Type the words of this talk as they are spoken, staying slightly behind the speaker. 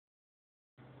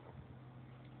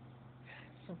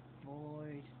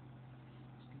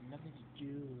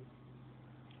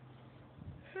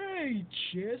Hey,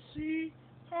 Jessie.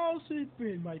 How's it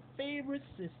been, my favorite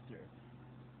sister?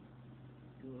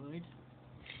 Good.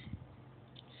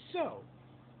 So,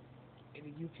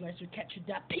 any new plans to capture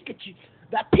that Pikachu?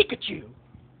 That Pikachu?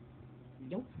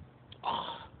 Nope.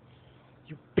 Ah,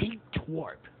 you big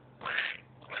twerp.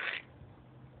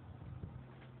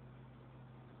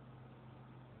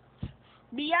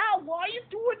 Meow, why are you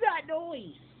doing that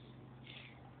noise?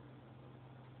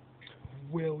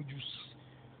 Well, as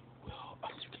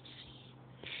you can see.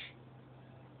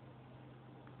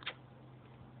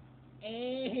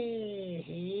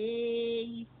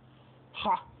 Hey.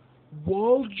 Ha.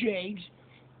 Whoa, James.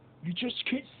 You just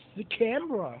kissed the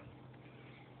camera.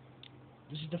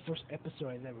 This is the first episode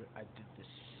I did this.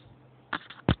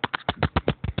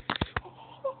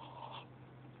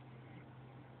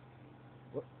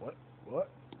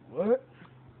 What?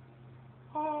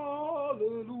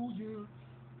 Hallelujah.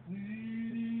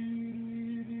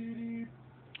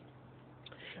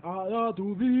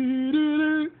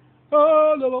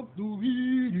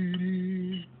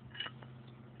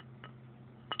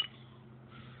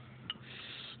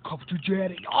 Come to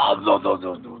Jenny. Oh, no.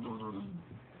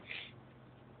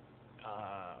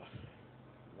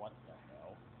 What the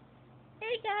hell?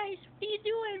 Hey guys, what are you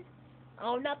doing?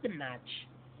 Oh, nothing much.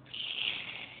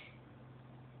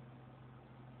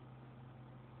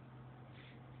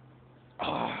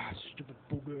 Stupid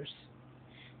boogers.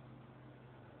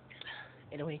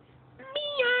 Anyway,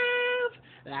 Meowth!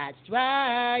 That's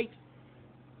right.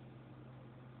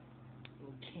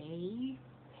 Okay.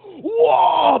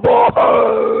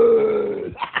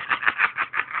 Wobbuffet!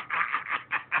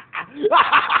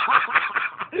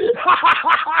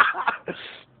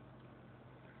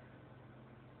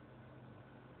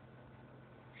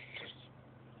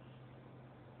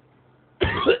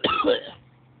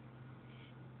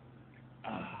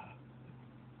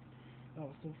 That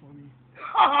was so funny.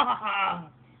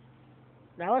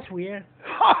 That was weird.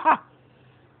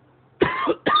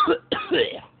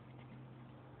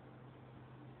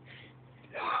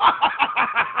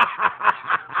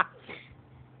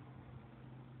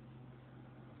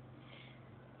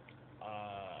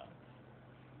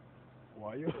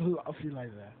 Why are you laughing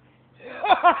like that?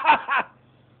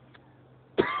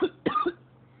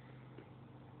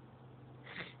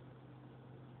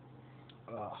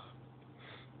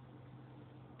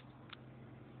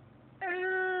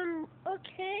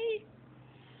 Okay.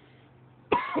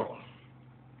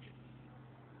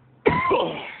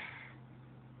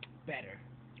 Better.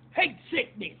 Hate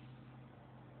sickness.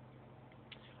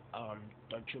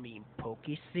 Don't you mean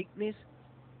pokey sickness?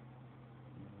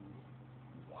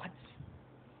 What?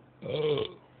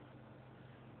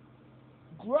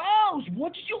 Gross!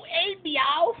 What did you eat,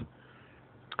 Meowth?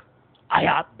 I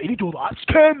have many donuts,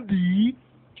 candy.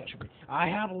 I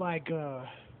have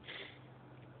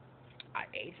I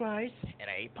ate rice and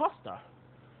I ate pasta.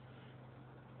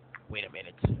 Wait a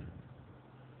minute.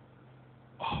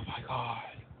 Oh my god.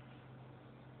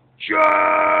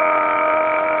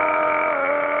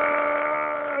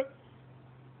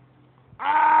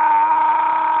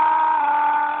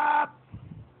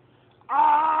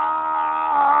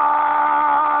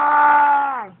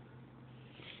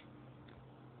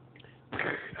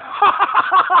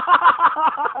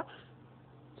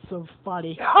 So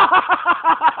funny.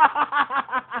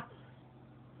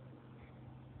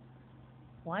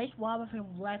 Why is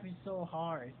Wobbuffet laughing so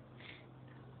hard?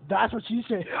 That's what she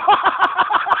said.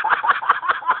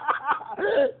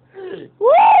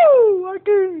 Woo!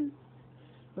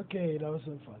 Okay, that was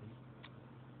so funny.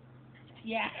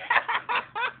 Yeah.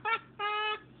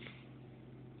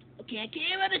 Okay, I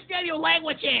can't understand your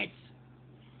languages.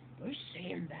 Who's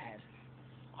saying that?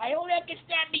 I only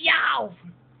understand Meowth.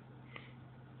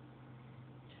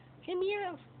 Hey,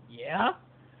 Meowth. Yeah?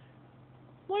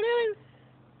 Wait a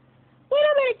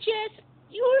minute, Jess.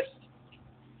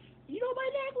 You know my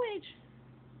language.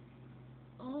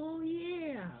 Oh,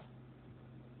 yeah.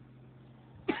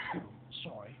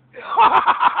 Sorry.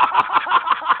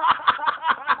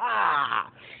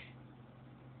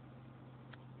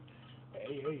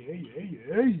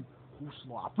 Hey. Who's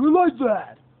laughing like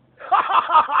that?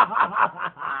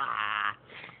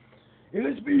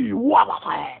 It's me,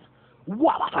 Wobbuffet.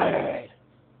 Well.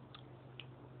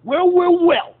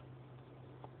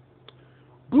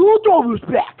 Blue Dog is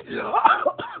back.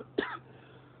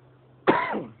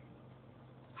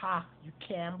 Ha, you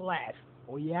can't laugh.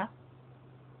 Oh, yeah?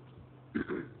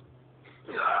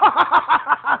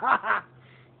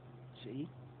 See?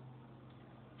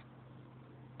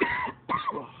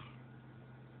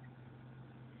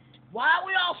 Why are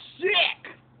we all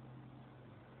sick?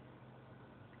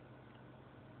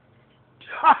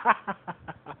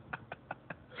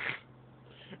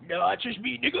 Nah, it's just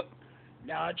me, nigga.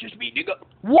 Nah, it's just me, nigga.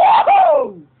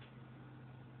 Whoa!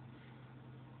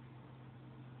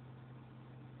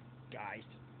 Guys.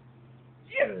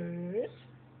 Yes.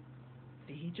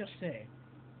 Did he just say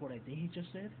what I think he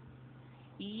just said?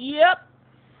 Yep.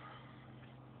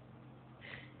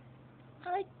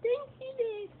 I think he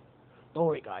did. Don't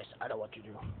worry, guys. I know what to do.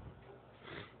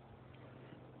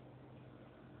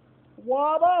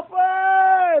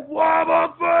 Wobbuffet!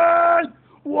 Wobbuffet!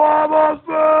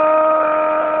 Wobbuffet!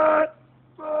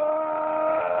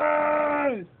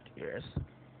 Yes.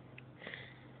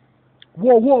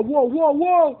 Whoa, whoa, whoa, whoa,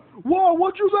 whoa! Whoa,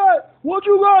 what you got? What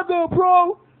you got there,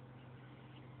 bro?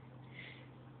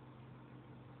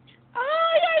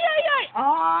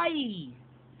 Aye!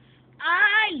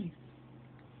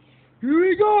 Here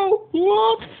we go!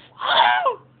 Whoops!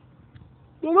 Ah!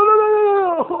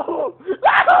 No!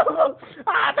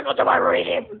 I have to go to my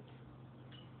room!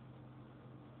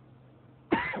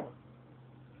 I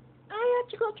have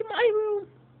to go to my room!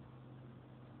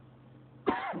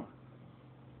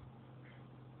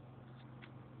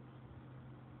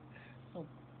 Oh,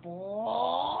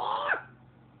 boy!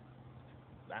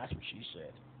 That's what she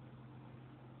said.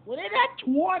 Where did that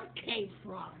dwarf came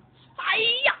from?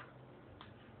 Hiya!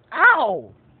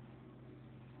 Ow!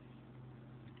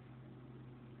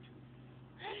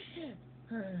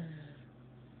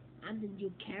 I'm the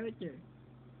new character.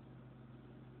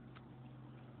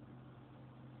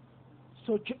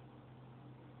 So,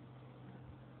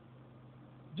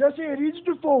 Jessie, I need you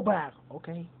to fall back.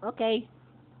 Okay. Okay.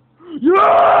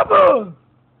 Yeah!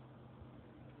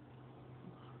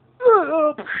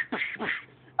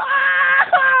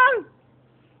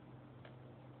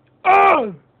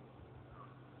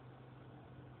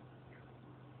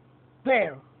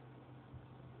 There.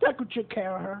 That could take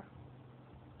care of her.